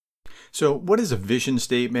So what is a vision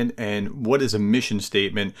statement and what is a mission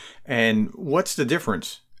statement and what's the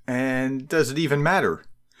difference? And does it even matter?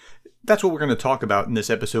 That's what we're going to talk about in this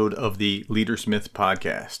episode of the Leadersmith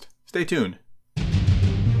podcast. Stay tuned.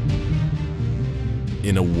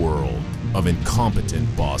 In a world of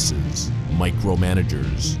incompetent bosses,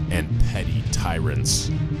 micromanagers, and petty tyrants,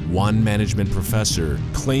 one management professor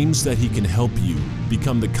claims that he can help you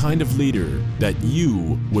become the kind of leader that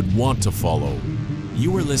you would want to follow.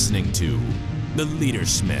 You are listening to The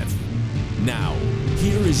Leadersmith. Now,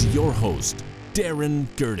 here is your host, Darren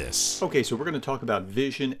Gertis. Okay, so we're going to talk about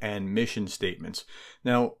vision and mission statements.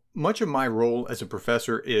 Now, much of my role as a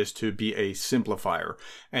professor is to be a simplifier.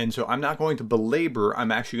 And so I'm not going to belabor,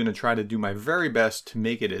 I'm actually going to try to do my very best to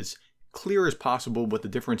make it as clear as possible what the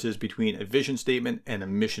difference is between a vision statement and a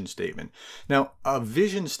mission statement. Now, a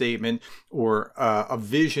vision statement or a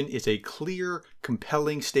vision is a clear,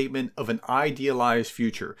 compelling statement of an idealized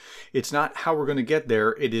future. It's not how we're going to get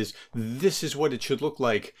there. It is, this is what it should look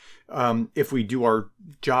like if we do our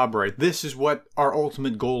job right. This is what our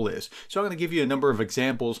ultimate goal is. So I'm going to give you a number of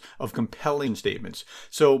examples of compelling statements.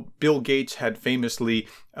 So Bill Gates had famously,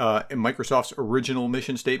 Microsoft's original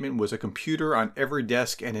mission statement was a computer on every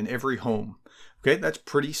desk and in every home. Okay, that's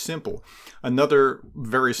pretty simple. Another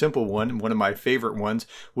very simple one of my favorite ones,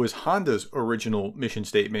 was Honda's original mission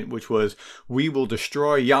statement, which was, "We will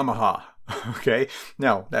destroy Yamaha." Okay,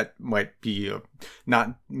 now that might be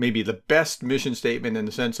not maybe the best mission statement in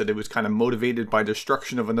the sense that it was kind of motivated by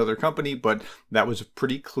destruction of another company, but that was a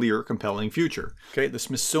pretty clear, compelling future. Okay, the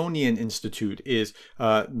Smithsonian Institute is,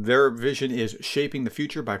 their vision is shaping the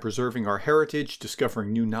future by preserving our heritage,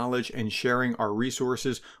 discovering new knowledge, and sharing our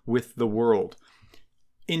resources with the world.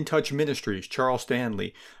 In Touch Ministries, Charles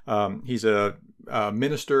Stanley, he's a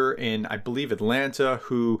minister in, I believe, Atlanta,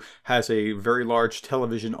 who has a very large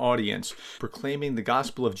television audience, proclaiming the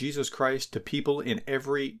gospel of Jesus Christ to people in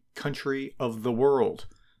every country of the world.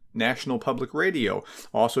 National Public Radio,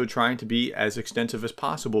 also trying to be as extensive as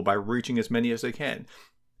possible by reaching as many as they can.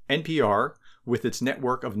 NPR, with its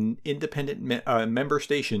network of independent member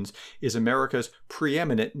stations, is America's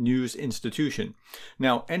preeminent news institution.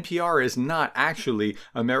 Now, NPR is not actually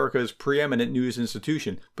America's preeminent news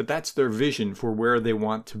institution, but that's their vision for where they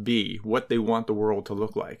want to be, what they want the world to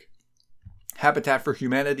look like. Habitat for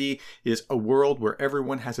Humanity is a world where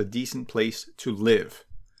everyone has a decent place to live.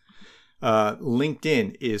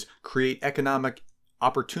 LinkedIn is create economic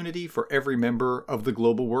opportunity for every member of the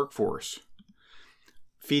global workforce.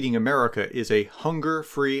 Feeding America is a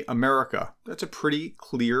hunger-free America. That's a pretty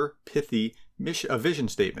clear, pithy vision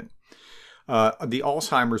statement. The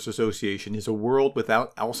Alzheimer's Association is a world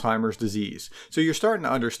without Alzheimer's disease. So you're starting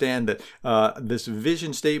to understand that this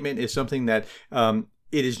vision statement is something that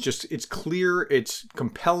it's clear, it's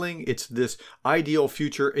compelling, it's this ideal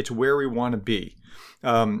future, it's where we want to be.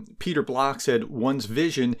 Peter Block said, "One's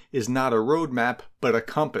vision is not a roadmap, but a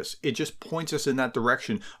compass. It just points us in that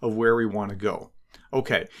direction of where we want to go."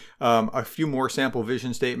 Okay, a few more sample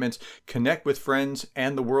vision statements. Connect with friends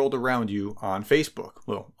and the world around you on Facebook.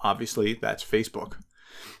 Well, obviously, that's Facebook.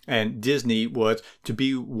 And Disney was to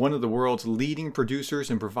be one of the world's leading producers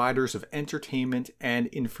and providers of entertainment and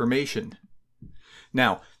information.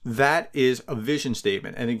 Now, that is a vision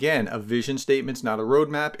statement. And again, a vision statement's not a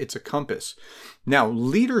roadmap, it's a compass. Now,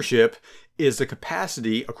 leadership is the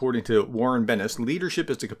capacity, according to Warren Bennis, leadership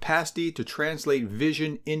is the capacity to translate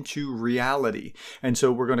vision into reality. And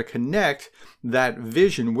so we're going to connect that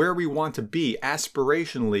vision, where we want to be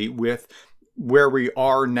aspirationally, with where we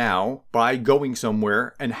are now by going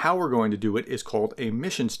somewhere, and how we're going to do it is called a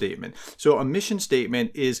mission statement. So a mission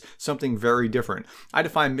statement is something very different. I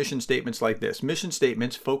define mission statements like this. Mission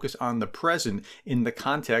statements focus on the present in the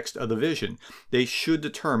context of the vision. They should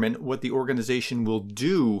determine what the organization will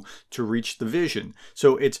do to reach the vision.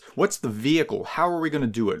 So it's, what's the vehicle? How are we going to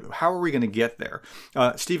do it? How are we going to get there?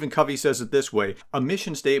 Stephen Covey says it this way: a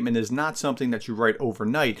mission statement is not something that you write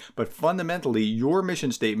overnight, but fundamentally your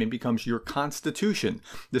mission statement becomes your constitution,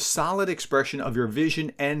 the solid expression of your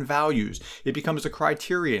vision and values. It becomes a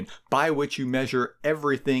criterion by which you measure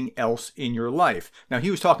everything else in your life. Now, he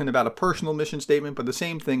was talking about a personal mission statement, but the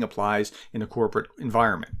same thing applies in a corporate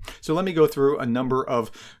environment. So let me go through a number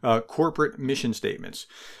of corporate mission statements.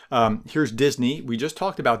 Here's Disney. We just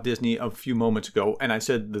talked about Disney a few moments ago, and I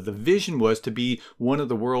said that the vision was to be one of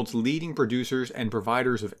the world's leading producers and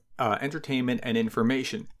providers of entertainment and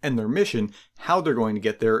information. And their mission, how they're going to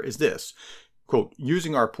get there, is this. Quote,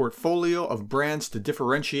 using our portfolio of brands to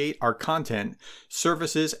differentiate our content,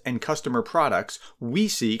 services, and customer products, we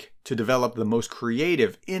seek to develop the most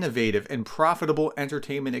creative, innovative, and profitable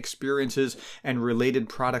entertainment experiences and related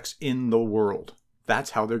products in the world.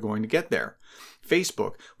 That's how they're going to get there.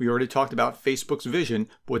 Facebook, we already talked about Facebook's vision.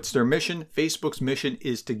 What's their mission? Facebook's mission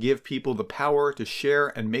is to give people the power to share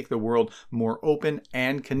and make the world more open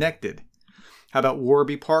and connected. How about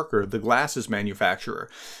Warby Parker, the glasses manufacturer?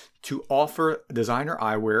 To offer designer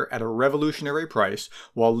eyewear at a revolutionary price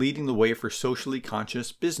while leading the way for socially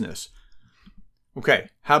conscious business. Okay,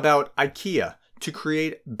 how about IKEA? To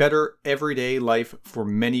create better everyday life for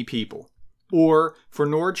many people. Or for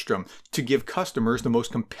Nordstrom, to give customers the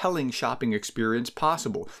most compelling shopping experience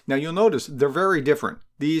possible. Now you'll notice they're very different.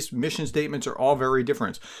 These mission statements are all very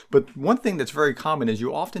different. But one thing that's very common is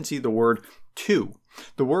you often see the word to.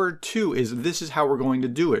 The word to is this is how we're going to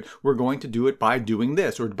do it. We're going to do it by doing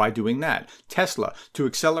this or by doing that. Tesla, to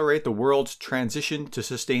accelerate the world's transition to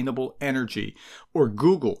sustainable energy. Or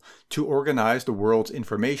Google, to organize the world's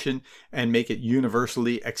information and make it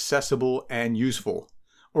universally accessible and useful.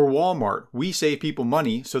 Or Walmart, we save people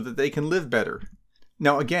money so that they can live better.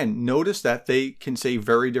 Now again, notice that they can say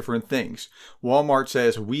very different things. Walmart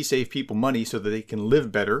says we save people money so that they can live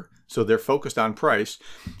better, so they're focused on price.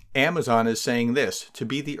 Amazon is saying this, to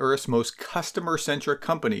be the Earth's most customer-centric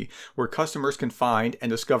company where customers can find and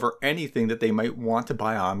discover anything that they might want to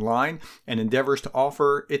buy online and endeavors to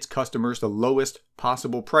offer its customers the lowest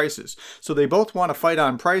possible prices. So they both want to fight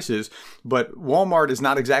on prices, but Walmart is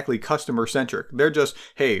not exactly customer-centric. They're just,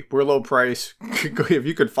 hey, we're low price. If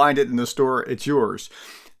you could find it in the store, it's yours.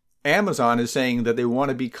 Amazon is saying that they want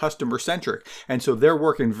to be customer-centric, and so they're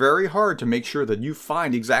working very hard to make sure that you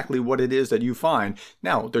find exactly what it is that you find.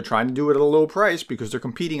 Now, they're trying to do it at a low price because they're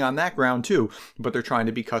competing on that ground too, but they're trying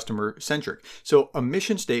to be customer-centric. So a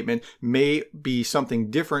mission statement may be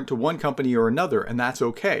something different to one company or another, and that's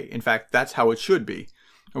okay. In fact, that's how it should be.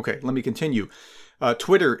 Okay, let me continue.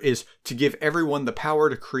 Twitter is to give everyone the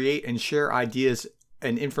power to create and share ideas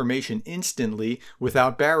and information instantly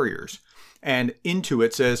without barriers. And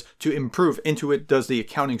Intuit says to improve, Intuit does the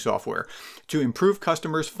accounting software, to improve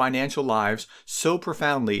customers' financial lives so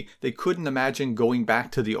profoundly they couldn't imagine going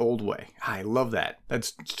back to the old way. I love that.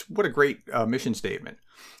 What a great mission statement.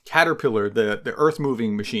 Caterpillar, the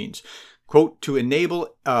earth-moving machines, quote, to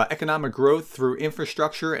enable economic growth through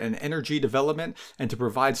infrastructure and energy development and to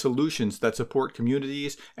provide solutions that support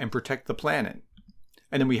communities and protect the planet.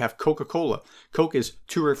 And then we have Coca-Cola. Coke is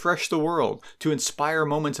to refresh the world, to inspire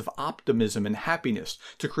moments of optimism and happiness,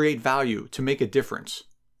 to create value, to make a difference.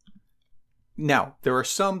 Now, there are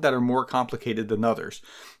some that are more complicated than others.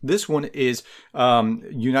 This one is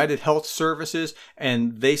United Health Services,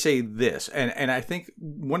 and they say this. And I think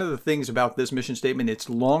one of the things about this mission statement, it's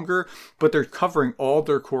longer, but they're covering all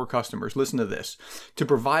their core customers. Listen to this. To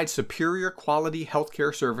provide superior quality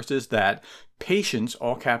healthcare services that patients,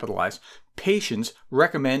 all capitalized, patients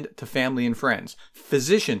recommend to family and friends.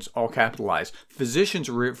 Physicians, all capitalized, physicians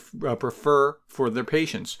prefer for their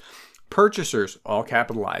patients. Purchasers, all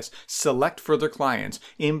capitalized, select for their clients.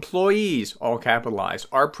 Employees, all capitalized,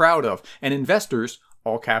 are proud of. And investors,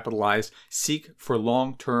 all capitalized, seek for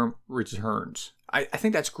long-term returns. I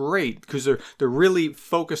think that's great because they're really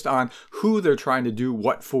focused on who they're trying to do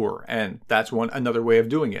what for. And that's another way of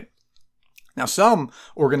doing it. Now, some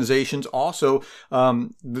organizations also,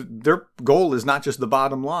 their goal is not just the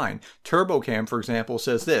bottom line. TurboCam, for example,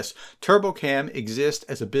 says this. TurboCam exists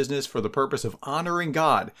as a business for the purpose of honoring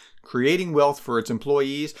God, creating wealth for its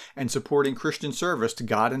employees, and supporting Christian service to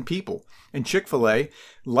God and people. And Chick-fil-A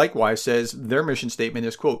likewise says their mission statement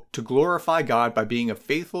is, quote, to glorify God by being a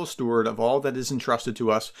faithful steward of all that is entrusted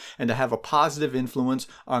to us and to have a positive influence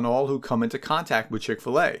on all who come into contact with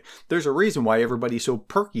Chick-fil-A. There's a reason why everybody's so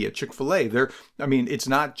perky at Chick-fil-A. It's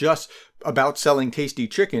not just about selling tasty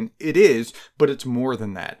chicken. It is, but it's more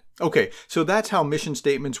than that. Okay, so that's how mission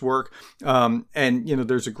statements work.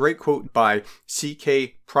 There's a great quote by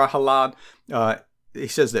C.K. Prahalad. He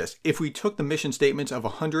says this, if we took the mission statements of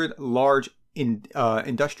 100 large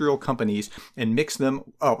industrial companies and mixed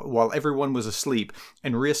them up while everyone was asleep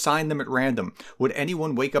and reassigned them at random, would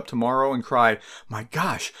anyone wake up tomorrow and cry, my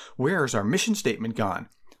gosh, where is our mission statement gone?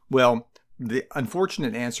 Well, the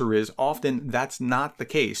unfortunate answer is often that's not the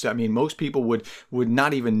case. Most people would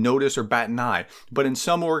not even notice or bat an eye. But in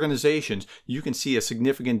some organizations, you can see a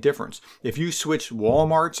significant difference. If you switch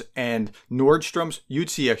Walmart's and Nordstrom's, you'd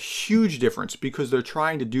see a huge difference because they're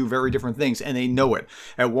trying to do very different things and they know it.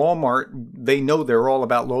 At Walmart, they know they're all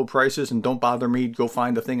about low prices and don't bother me, go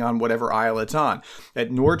find the thing on whatever aisle it's on. At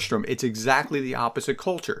Nordstrom, it's exactly the opposite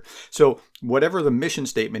culture. So whatever the mission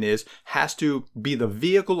statement is, has to be the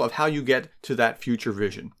vehicle of how you get to that future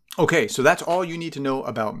vision. Okay, so that's all you need to know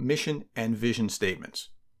about mission and vision statements.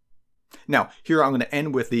 Now, here I'm going to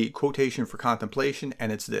end with the quotation for contemplation,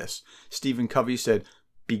 and it's this. Stephen Covey said,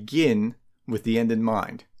 begin with the end in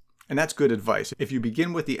mind. And that's good advice. If you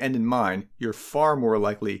begin with the end in mind, you're far more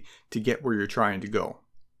likely to get where you're trying to go.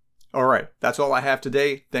 All right, that's all I have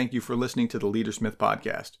today. Thank you for listening to the Leadersmith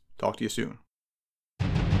podcast. Talk to you soon.